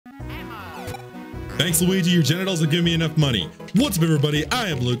Thanks, Luigi. Your genitals have given me enough money. What's up, everybody? I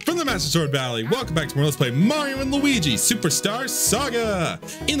am Luke from the Master Sword Valley. Welcome back to more Let's Play Mario and Luigi Superstar Saga.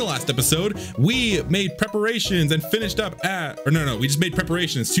 In the last episode, we made preparations and finished up at, we just made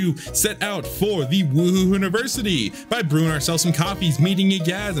preparations to set out for the Hooniversity by brewing ourselves some coffees, meeting you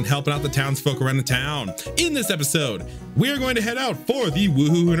guys, and helping out the townsfolk around the town. In this episode, we are going to head out for the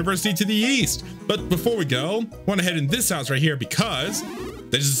Hooniversity to the east. But before we go, I want to head in this house right here because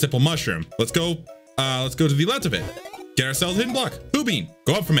there's a simple mushroom. Let's go to the left of it. Get ourselves a hidden block. Hoo bean.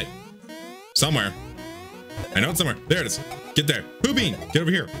 Go up from it. Somewhere. I know it's somewhere. There it is. Get there. Hoo bean. Get over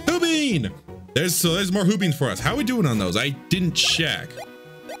here. Hoo bean. There's more hoo beans for us. How are we doing on those? I didn't check.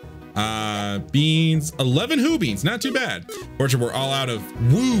 Beans. 11 hoo beans. Not too bad. Fortunately, we're all out of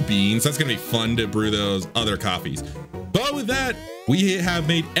woo beans. That's gonna be fun to brew those other coffees. But with that, we have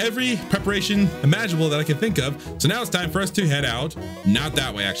made every preparation imaginable that I can think of. So now it's time for us to head out. Not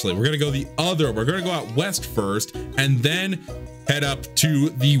that way, actually. We're gonna go the other. We're gonna go out west first and then head up to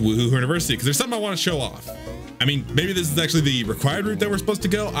the Hooniversity because there's something I want to show off. I mean, maybe this is actually the required route that we're supposed to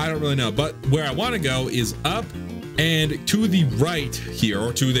go. I don't really know, but where I want to go is up and to the right here,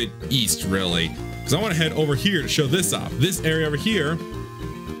 or to the east, really, because I want to head over here to show this off. This area over here,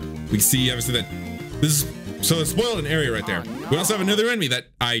 we see obviously that this is. So it's spoiled an area right there. We also have another enemy that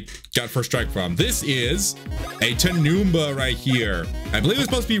I got first strike from. This is a Tanumba right here. I believe it's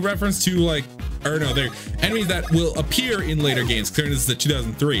supposed to be reference to they're enemies that will appear in later games, considering this is the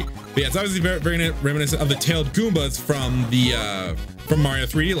 2003. But yeah, it's obviously very reminiscent of the tailed Goombas from the from Mario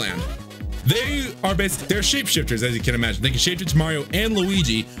 3D Land. They are they're shapeshifters, as you can imagine. They can shapeshift to Mario and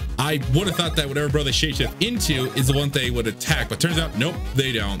Luigi. I would have thought that whatever bro they shapeshift into is the one they would attack, but turns out, nope,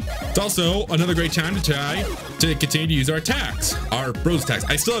 they don't. It's also another great time to try to continue to use our attacks, our bros attacks.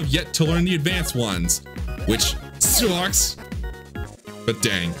 I still have yet to learn the advanced ones, which sucks, but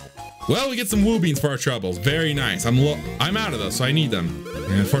dang. Well, we get some woo beans for our troubles. Very nice. I'm out of those, so I need them.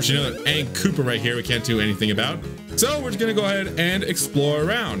 And unfortunately, another Ang Koopa right here we can't do anything about. So we're just gonna go ahead and explore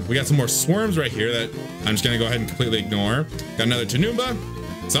around. We got some more swarms right here that I'm just gonna go ahead and completely ignore. Got another Tanumba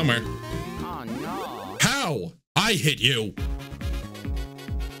somewhere. Oh no. How? I hit you.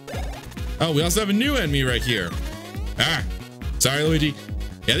 Oh, we also have a new enemy right here. Ah, sorry, Luigi.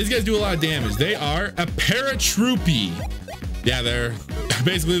 Yeah, these guys do a lot of damage. They are a paratroopy. Yeah, they're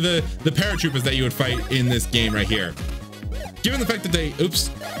basically the paratroopers that you would fight in this game right here. Given the fact that they, oops,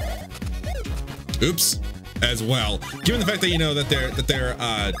 as well. Given the fact that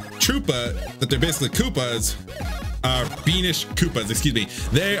that they're basically Koopas, beanish Koopas, excuse me.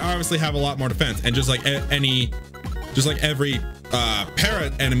 They obviously have a lot more defense, and just like every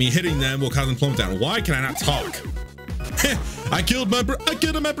parrot enemy, hitting them will cause them to plummet down. Why can I not talk? I killed my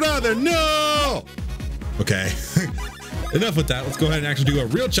brother. No. Okay. Enough with that. Let's go ahead and actually do a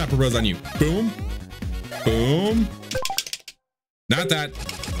real chopper rose on you. Boom. Boom. Not that.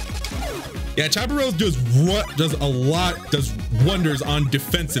 Yeah, Chopper Rose does wonders on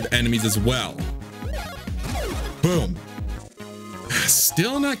defensive enemies as well. Boom.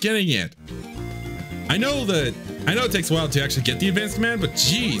 Still not getting it. I know it takes a while to actually get the advanced command, but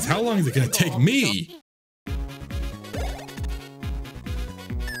geez, how long is it gonna take me?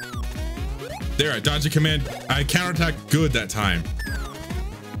 There, I dodged a command. I counterattacked good that time.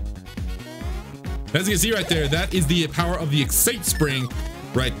 As you can see right there, that is the power of the Excite Spring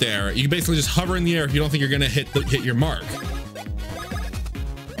right there. You can basically just hover in the air if you don't think you're gonna hit your mark.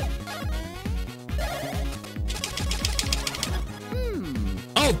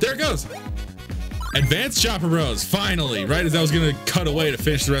 Oh, there it goes. Advanced Chopper Rose, finally, right as I was gonna cut away to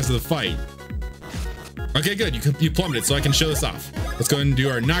finish the rest of the fight. Okay, good, you plummeted, so I can show this off. Let's go ahead and do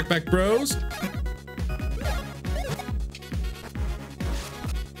our knockback bros.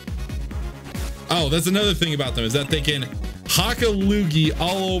 Oh, that's another thing about them, is that they can haka loogie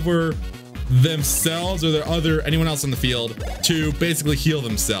all over themselves or anyone else on the field to basically heal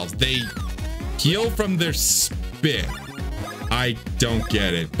themselves. They heal from their spit. I don't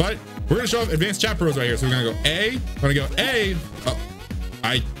get it, but we're gonna show off advanced Chopper Rose right here. So we're gonna go A. We're gonna go A. Oh,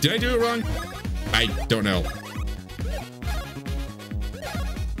 did I do it wrong? I don't know.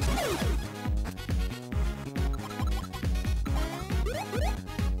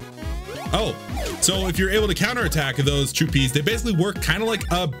 Oh, so if you're able to counterattack those Troopies, they basically work kind of like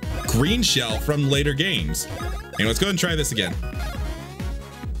a green shell from later games. And let's go ahead and try this again.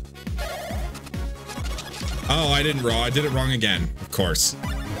 Oh, I did it wrong again, of course.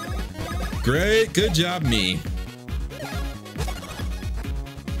 Great, good job, me.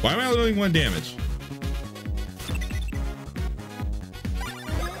 Why am I only doing 1 damage?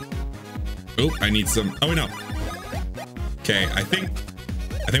 Oh, I need some, oh no. Okay, I think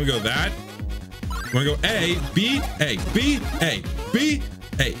we go that. We're gonna go A, B, A, B, A, B,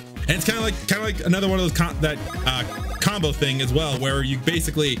 A. And it's kind of like another one of those combo thing as well, where you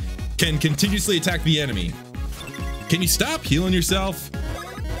basically can continuously attack the enemy. Can you stop healing yourself?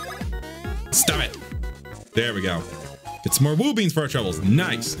 Stop it. There we go. Get some more woo beans for our troubles.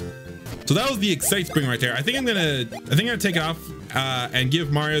 Nice. So that was the Excite Spring right there. I think I'm gonna take it off and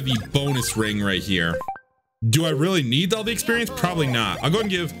give Mario the bonus ring right here. Do I really need all the experience? Probably not. I'll go and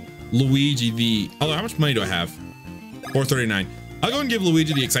give Luigi the, although how much money do I have? 439. I'll go and give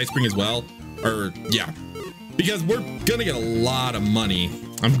Luigi the Excite Spring as well. Or yeah, because we're gonna get a lot of money.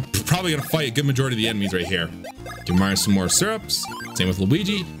 I'm probably gonna fight a good majority of the enemies right here. Give Mario some more syrups. Same with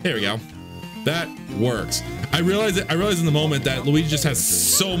Luigi. There we go. That works. I realize in the moment that Luigi just has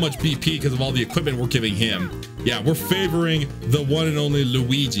so much BP because of all the equipment we're giving him. Yeah, we're favoring the one and only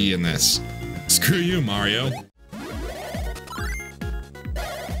Luigi in this. Screw you, Mario.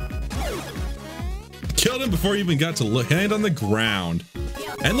 Killed him before he even got to land on the ground.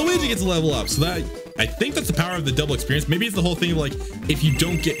 And Luigi gets a level up, so that I think that's the power of the double experience. Maybe it's the whole thing of like, if you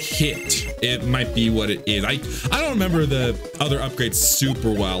don't get hit, it might be what it is. I don't remember the other upgrades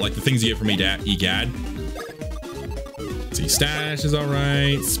super well, like the things you get from EGAD. Let's see, stash is all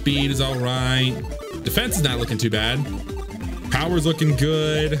right. Speed is all right. Defense is not looking too bad. Power's looking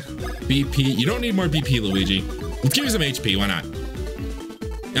good. BP, you don't need more BP, Luigi. Let's give you some HP, why not?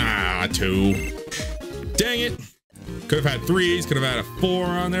 Ah, 2. Dang it. Could have had 3s, could have had a 4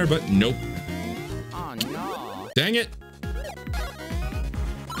 on there, but nope. Oh no. Dang it.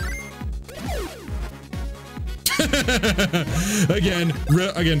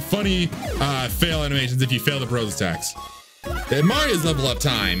 again, funny fail animations if you fail the bros attacks. Mario's level up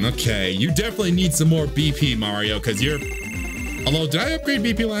time. Okay, you definitely need some more BP, Mario, because you're... Although, did I upgrade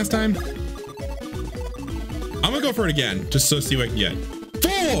BP last time? I'm gonna go for it again, just so see what I can get.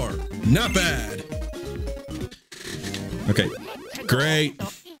 4! Not bad. Okay, great.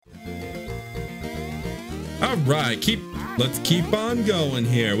 All right, let's keep on going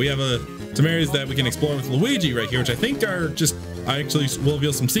here. We have some areas that we can explore with Luigi right here, which I think are just, I actually will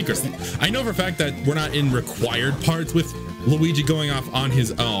reveal some secrets. I know for a fact that we're not in required parts with Luigi going off on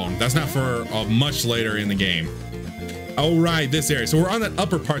his own. That's not for much later in the game. All right, this area. So we're on that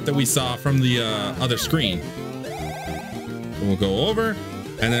upper part that we saw from the other screen. We'll go over,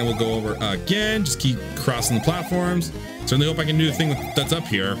 and then we'll go over again. Just keep crossing the platforms. Certainly hope I can do the thing that's up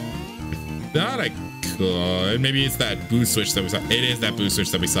here. Thought I could. Maybe it's that boost switch that we saw. It is that boost switch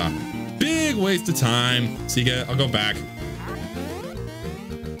that we saw. Big waste of time. Saga, I'll go back.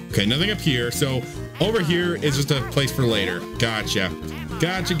 Okay, nothing up here. So over here is just a place for later. Gotcha.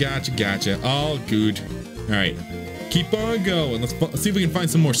 Gotcha. All good. All right, keep on going. Let's see if we can find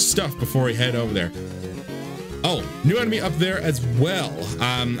some more stuff before we head over there. Oh, new enemy up there as well.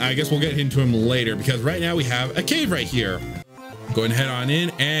 I guess we'll get into him later because right now we have a cave right here. Go ahead and head on in,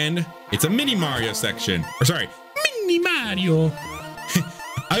 and it's a mini Mario section. Or sorry, mini Mario.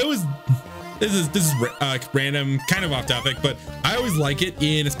 This is random, kind of off topic, but I always like it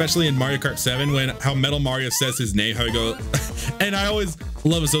especially in Mario Kart 7 when how Metal Mario says his name, how he goes, and I always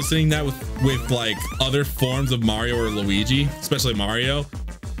love associating that with like other forms of Mario or Luigi, especially Mario.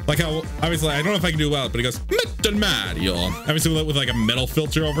 Like how, obviously, I don't know if I can do it well, but he goes, Metal Mario. Obviously with like a metal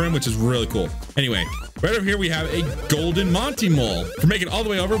filter over him, which is really cool. Anyway, right over here, we have a golden Monty Mole. For making it all the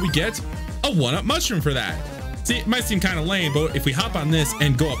way over, we get a 1-up mushroom for that. See, it might seem kind of lame, but if we hop on this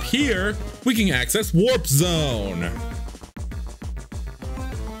and go up here, we can access Warp Zone.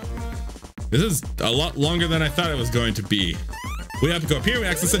 This is a lot longer than I thought it was going to be. We have to go up here, we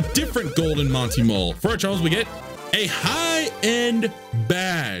access a different golden Monty Mole. For our troubles, we get a high-end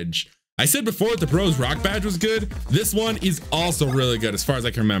badge. I said before the Bros Rock badge was good. This one is also really good as far as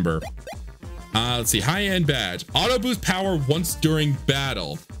I can remember. Let's see, high-end badge. Auto boost power once during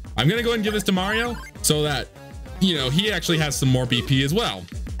battle. I'm gonna go ahead and give this to Mario so that, you know, he actually has some more BP as well.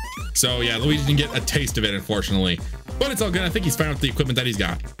 So yeah, Luigi didn't get a taste of it, unfortunately. But it's all good. I think he's fine with the equipment that he's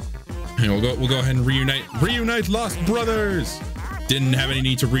got. And we'll go ahead and reunite Lost Brothers. Didn't have any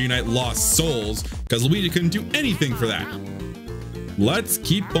need to reunite Lost Souls because Luigi couldn't do anything for that. Let's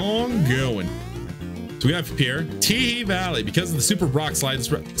keep on going. So we have here Tee Valley because of the Super Rock Slide.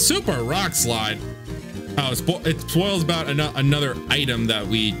 Super Rock Slide. Oh, it spoils about another item that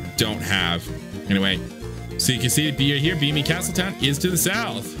we don't have. Anyway, so you can see here, Beamy Castletown is to the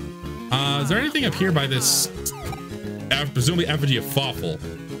south. Is there anything up here by this? Presumably effigy of Fawful.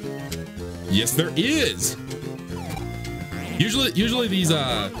 Yes, there is. Usually these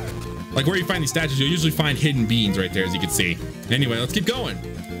like where you find these statues, you'll usually find hidden beans right there, as you can see. Anyway, let's keep going.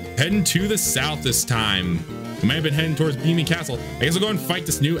 Heading to the south this time. We may have been heading towards Beaming Castle. I guess we'll go and fight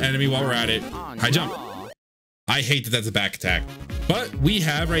this new enemy while we're at it. High jump. I hate that that's a back attack. But we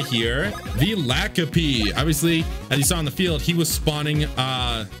have right here the Lacapi. Obviously, as you saw in the field, he was spawning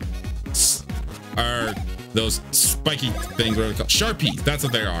those spiky things, what are they called? Sharpies. That's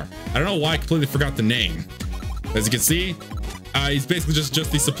what they are. I don't know why I completely forgot the name. As you can see, he's basically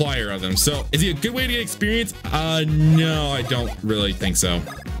just the supplier of them. So is he a good way to get experience? No, I don't really think so.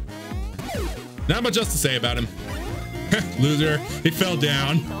 Not much else to say about him. Loser. He fell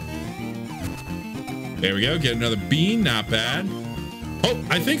down. There we go. Get another bean. Not bad. Oh,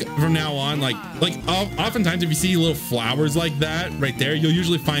 I think from now on, oftentimes if you see little flowers like that right there, you'll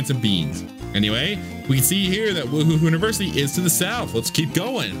usually find some beans. Anyway, we can see here that Hooniversity is to the south. Let's keep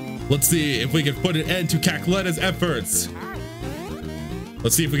going. Let's see if we can put an end to Cackletta's efforts.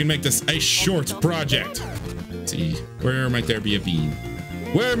 Let's see if we can make this a short project. Let's see, where might there be a bean?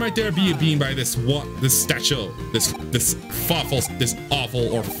 Where might there be a bean by this statue? This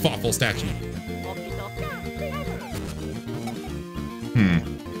awful or fawful statue.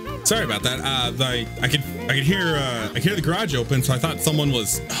 Sorry about that. I could hear the garage open, so I thought someone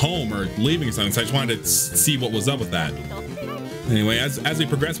was home or leaving or something. So I just wanted to see what was up with that. Anyway, as we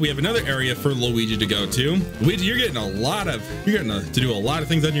progress, we have another area for Luigi to go to. Luigi, you're getting to do a lot of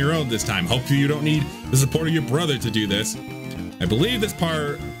things on your own this time. Hopefully you don't need the support of your brother to do this. I believe this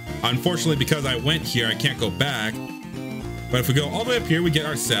part, unfortunately, because I went here, I can't go back. But if we go all the way up here, we get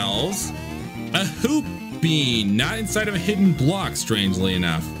ourselves a hoop bean, not inside of a hidden block, strangely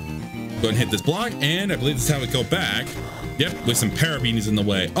enough. Go ahead and hit this block, and I believe this is how we go back. Yep, with some parabeanies in the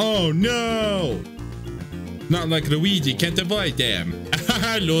way. Oh no! Not like Luigi, can't avoid them.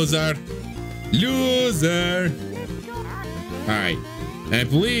 Loser. Loser. Alright. And I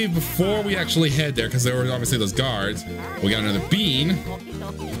believe before we actually head there, because there were obviously those guards, we got another bean.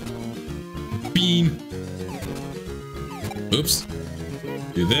 Bean. Oops.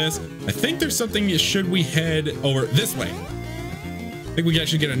 Do this. I think there's something, should we head over this way? I think we can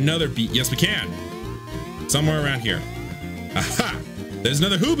actually get another beat. Yes, we can. Somewhere around here. Aha! There's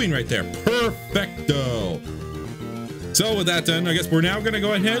another hoobing right there. Perfecto. So with that done, I guess we're now going to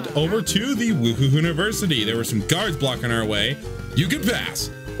go ahead over to the Hooniversity. There were some guards blocking our way. You can pass.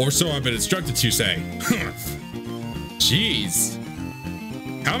 Or so I've been instructed to say. Jeez.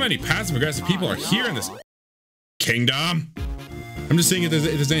 How many passive-aggressive people are here in this kingdom? I'm just seeing if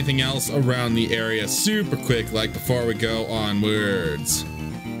there's anything else around the area super quick, like before we go onwards.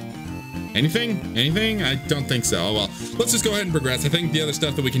 Anything? Anything? I don't think so. Oh, well, let's just go ahead and progress. I think the other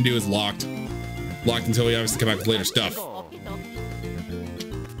stuff that we can do is locked. Locked until we obviously come back with later stuff.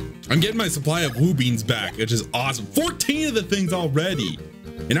 I'm getting my supply of woo beans back, which is awesome. 14 of the things already.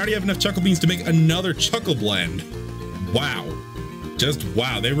 And I already have enough chuckle beans to make another chuckle blend. Wow. Just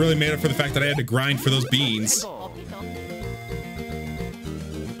wow. They really made up for the fact that I had to grind for those beans.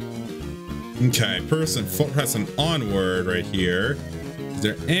 Okay, pressing onward right here. Is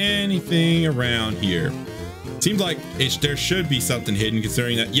there anything around here? Seems like there should be something hidden,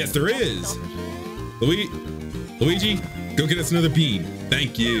 considering that, yes, there is. Luigi, go get us another bean.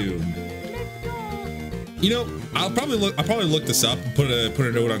 Thank you. You know, I'll probably look this up and put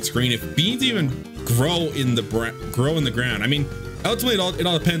a note on screen. If beans even grow in the ground, I mean, ultimately it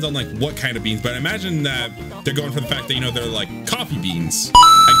all depends on like what kind of beans. But I imagine that they're going for the fact that, you know, they're like coffee beans.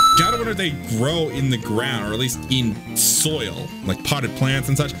 I gotta wonder if they grow in the ground, or at least in soil, like potted plants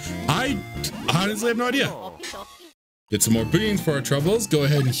and such. I honestly have no idea. Get some more beans for our troubles. Go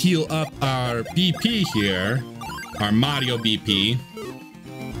ahead and heal up our BP here. Our Mario BP.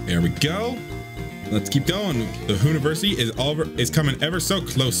 There we go. Let's keep going. The Hooniversity is coming ever so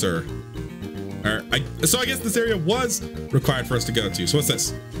closer. So I guess this area was required for us to go to. So what's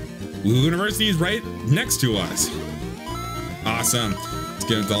this? Hooniversity is right next to us. Awesome. Let's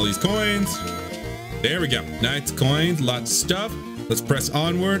get into all these coins. There we go. Nice coins, lots of stuff. Let's press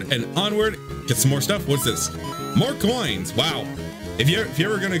onward and onward. Get some more stuff. What's this? More coins. Wow. If you're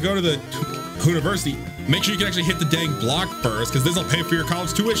ever gonna go to the Hooniversity, make sure you can actually hit the dang block first, because this will pay for your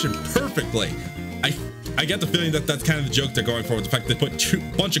college tuition perfectly. I get the feeling that that's kind of the joke they're going for, with the fact they put a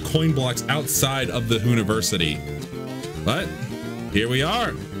bunch of coin blocks outside of the Hooniversity. But here we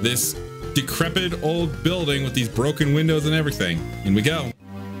are. This decrepit old building with these broken windows and everything. In we go.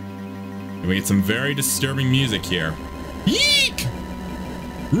 And we get some very disturbing music here. Yeek!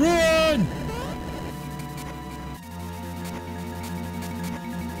 Run!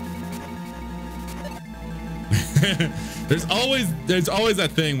 there's always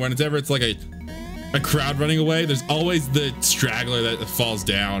that thing whenever it's like a crowd running away, there's always the straggler that falls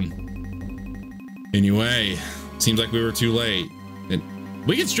down. Anyway, seems like we were too late. And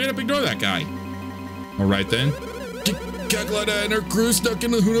we can straight up ignore that guy. All right then. Cackletta and her crew stuck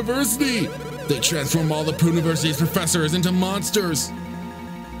in the Hooniversity. They transform all the Hooniversity's professors into monsters.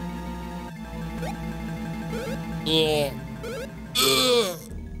 Ugh. Ugh.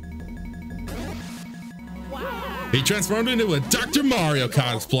 He transformed into a Dr. Mario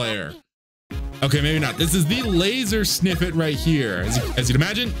cosplayer. Okay, maybe not. This is the laser sniffet right here. As you can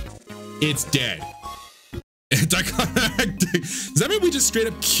imagine, it's dead. Does that mean we just straight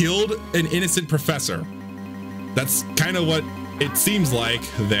up killed an innocent professor? That's kind of what it seems like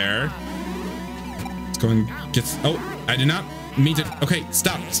there. Let's go and get. Oh, I did not mean to. Okay,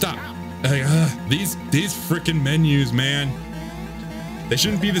 stop. These freaking menus, man. They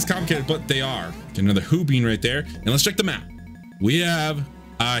shouldn't be this complicated, but they are. Get another Who bean right there, and let's check the map. We have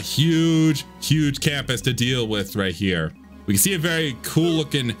a huge campus to deal with right here. We can see a very cool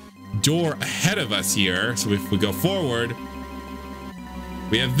looking door ahead of us here. So if we go forward,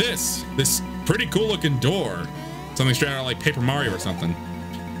 we have this pretty cool looking door. Something straight out of like Paper Mario or something.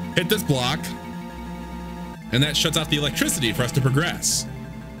 Hit this block, and that shuts off the electricity for us to progress.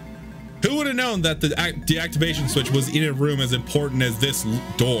 Who would have known that the deactivation switch was in a room as important as this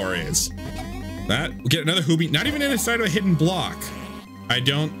door is? That we get another Hoobie, not even inside of a hidden block. I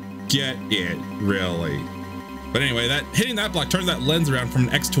don't get it really. But anyway, that hitting that block turns that lens around from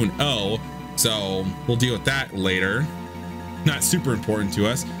an X to an O. So we'll deal with that later. Not super important to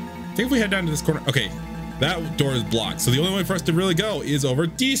us. I think if we head down to this corner, okay, that door is blocked. So the only way for us to really go is over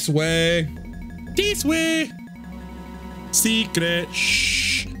this way. This way. Secret.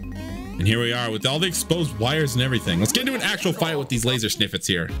 Shh. And here we are with all the exposed wires and everything. Let's get into an actual fight with these laser sniffets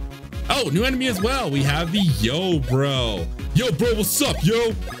here. Oh, new enemy as well. We have the Yo Bro. Yo Bro, what's up,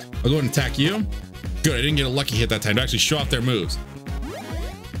 yo? I'll go and attack you. Good, I didn't get a lucky hit that time to actually show off their moves.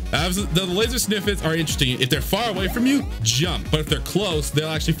 The laser sniffets are interesting. If they're far away from you, jump. But if they're close, they'll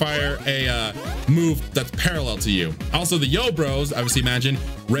actually fire a move that's parallel to you. Also, the Yo Bros, obviously imagine,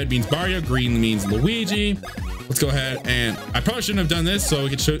 red means Mario, green means Luigi. Let's go ahead and I probably shouldn't have done this so we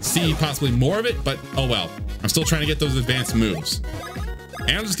could see possibly more of it, but oh well. I'm still trying to get those advanced moves.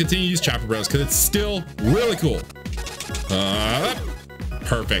 And I'll just continue to use Chopper Bros because it's still really cool.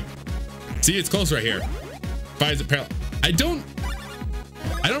 Perfect. See, it's close right here. Fires it parallel. I don't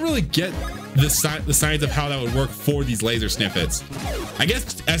really get the science of how that would work for these laser sniffets. I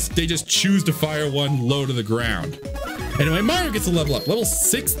guess as they just choose to fire one low to the ground. Anyway, Mario gets a level up. Level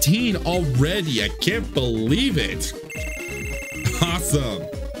 16 already. I can't believe it. Awesome.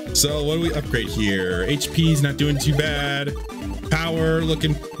 So what do we upgrade here? HP's not doing too bad. Power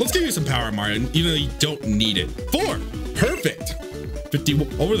looking. Let's give you some power, Mario, even though you don't need it. 4. Perfect. 50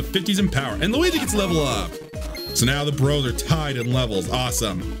 over the 50s in power. And Luigi gets level up. So now the bros are tied in levels.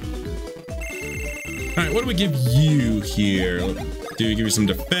 Awesome. All right, what do we give you here? Do we give you some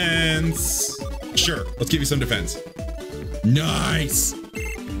defense? Sure, let's give you some defense. Nice.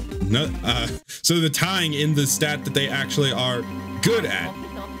 No, so they're tying in the stat that they actually are good at.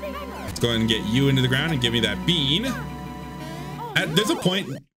 Let's go ahead and get you into the ground and give me that bean. There's a point.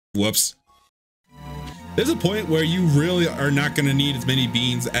 Whoops. There's a point where you really are not going to need as many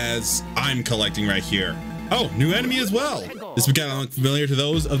beans as I'm collecting right here. Oh, new enemy as well. This would kind of look familiar to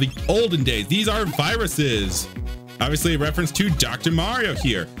those of the olden days. These are viruses. Obviously a reference to Dr. Mario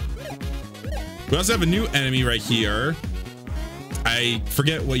here. We also have a new enemy right here. I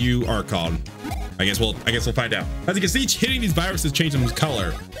forget what you are called. I guess we'll find out. As you can see, hitting these viruses change them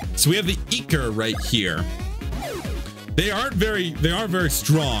color. So we have the Eker right here. They aren't very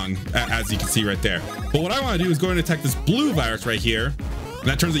strong, as you can see right there. But what I want to do is go and attack this blue virus right here. And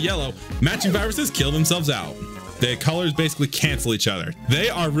that turns to yellow. Matching viruses kill themselves out. The colors basically cancel each other. They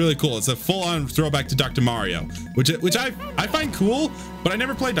are really cool. It's a full-on throwback to Dr. Mario, which I find cool, but I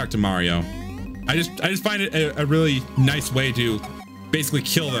never played Dr. Mario. I just find it a really nice way to basically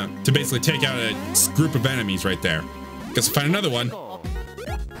kill them, to basically take out a group of enemies right there. Guess we'll find another one.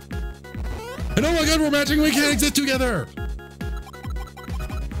 And oh my god, we're matching, we can't exist together!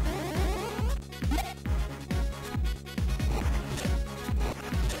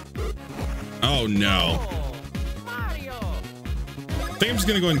 Oh no. I think I'm just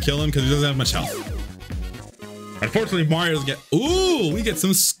gonna go ahead and kill him because he doesn't have much health. Unfortunately, Mario doesn't get. Ooh, we get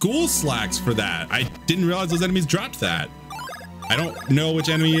some school slacks for that. I didn't realize those enemies dropped that. I don't know which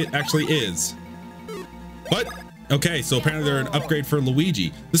enemy it actually is. But okay, so apparently they're an upgrade for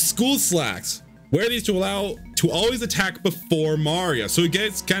Luigi. The school slacks. Wear these to allow to always attack before Mario. So he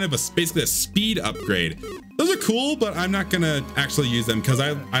gets kind of basically a speed upgrade. Those are cool, but I'm not gonna actually use them because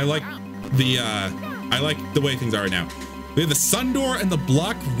I like the way things are right now. We have the Sun Door and the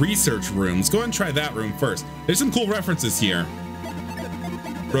Block Research Room. Let's go ahead and try that room first. There's some cool references here.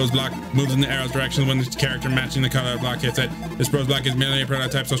 Rose block moves in the arrow's direction when the character matching the color block hits it. This rose block is merely a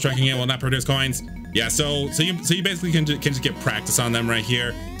prototype, so striking it will not produce coins. Yeah, so you basically can just get practice on them right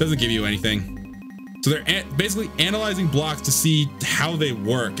here. Doesn't give you anything. So they're basically analyzing blocks to see how they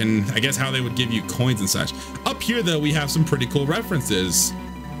work and I guess how they would give you coins and such. Up here though, we have some pretty cool references.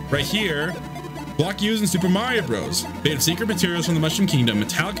 Right here, block used in Super Mario Bros. Made of secret materials from the Mushroom Kingdom,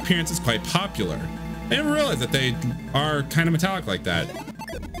 metallic appearance is quite popular. I never realized that they are kind of metallic like that.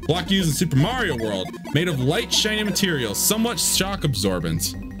 Block used in Super Mario World, made of light shiny material, somewhat shock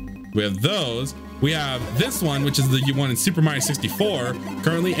absorbent. We have those. We have this one, which is the one in Super Mario 64,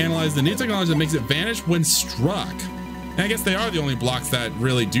 currently analyze the new technology that makes it vanish when struck. And I guess they are the only blocks that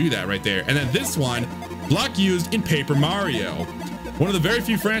really do that right there. And then this one, block used in Paper Mario. One of the very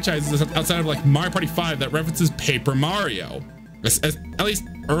few franchises outside of like Mario Party 5 that references Paper Mario. At least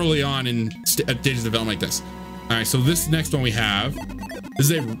early on in stages of development like this. All right, so this next one we have, this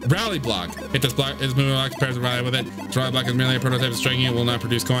is a rally block. Hit this block, is moving block, pairs a rally with it. This rally block is merely a prototype, striking it will not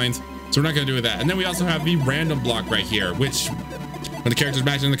produce coins. So we're not gonna do with that. And then we also have the random block right here, which when the character's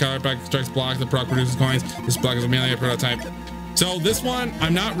matching the color block strikes block, the proc produces coins. This block is merely a prototype. So this one,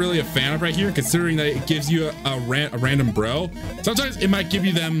 I'm not really a fan of right here, considering that it gives you a random bro. Sometimes it might give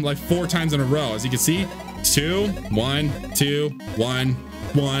you them like 4 times in a row. As you can see, 2, 1, 2, 1,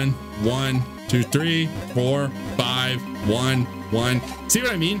 1, 1, 2, 3, 4, 5, 1, 1. See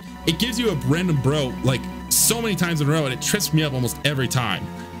what I mean? It gives you a random bro like so many times in a row, and it trips me up almost every time.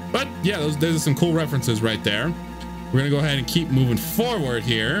 But yeah, those are some cool references right there. We're gonna go ahead and keep moving forward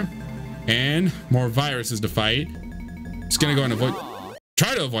here, and more viruses to fight. Just gonna go and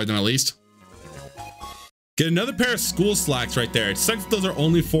try to avoid them at least. Get another pair of school slacks right there. It sucks that those are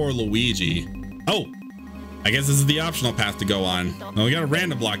only for Luigi. Oh, I guess this is the optional path to go on. Well, we got a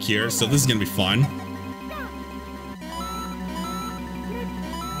random block here, so this is gonna be fun.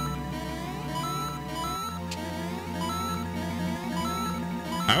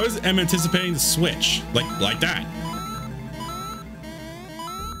 I am anticipating the switch like that.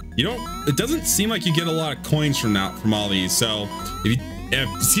 You don't, it doesn't seem like you get a lot of coins from all these. So if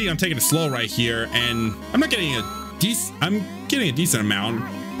you see, I'm taking it slow right here, and I'm getting a decent amount,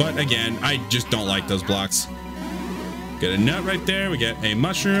 but again, I just don't like those blocks. Get a nut right there. We get a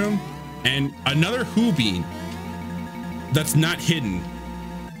mushroom and another Hoo bean that's not hidden.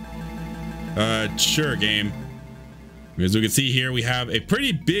 Sure, game. As we can see here, we have a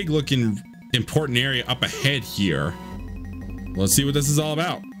pretty big looking important area up ahead here. Let's see what this is all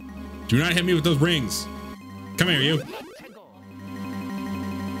about. Do not hit me with those rings. Come here, you.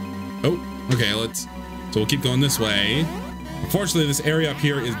 Oh, okay, so we'll keep going this way. Unfortunately, this area up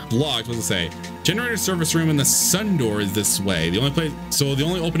here is blocked. What does it say? Generator service room and the sun door is this way. The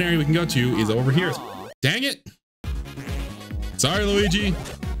only open area we can go to is over here. Dang it. Sorry, Luigi.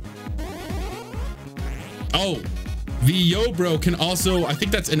 Oh, the Yobro can also, I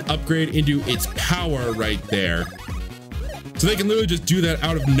think that's an upgrade into its power right there. So they can literally just do that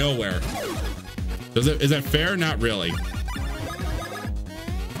out of nowhere. Is that fair? Not really.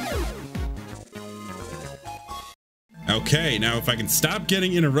 Okay, now if I can stop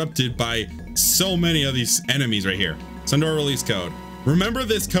getting interrupted by so many of these enemies right here. Sundoor release code. Remember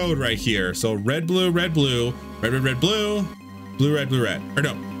this code right here. So red, blue, red, blue, red, red, red, blue, blue, red, blue, red. Or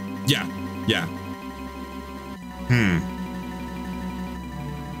no, yeah.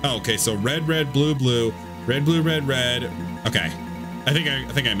 Oh, okay, so red, red, blue, blue, red, blue, red, red. Okay, I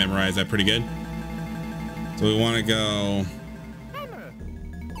think I memorized that pretty good. So we want to go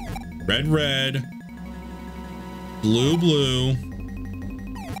red, red, blue, blue.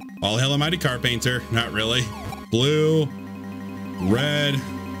 All hail a mighty car painter. Not really. Blue, red,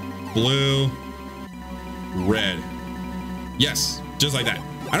 blue, red. Yes, just like that.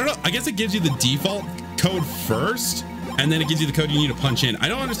 I don't know. I guess it gives you the default code first, and then it gives you the code you need to punch in. I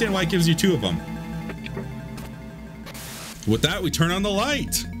don't understand why it gives you 2 of them. With that, we turn on the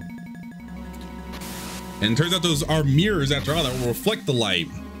light. And it turns out those are mirrors after all that will reflect the light.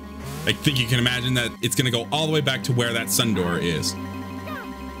 I think you can imagine that it's going to go all the way back to where that sun door is.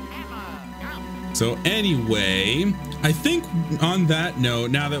 So anyway, I think on that note,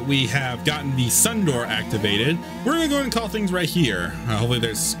 now that we have gotten the sun door activated, we're going to go ahead and call things right here. Hopefully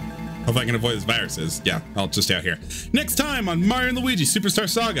I can avoid those viruses. Yeah, I'll just stay out here. Next time on Mario and Luigi Superstar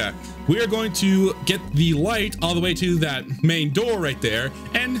Saga, we are going to get the light all the way to that main door right there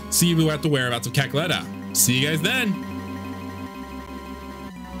and see if we have the whereabouts of Cackletta. See you guys then.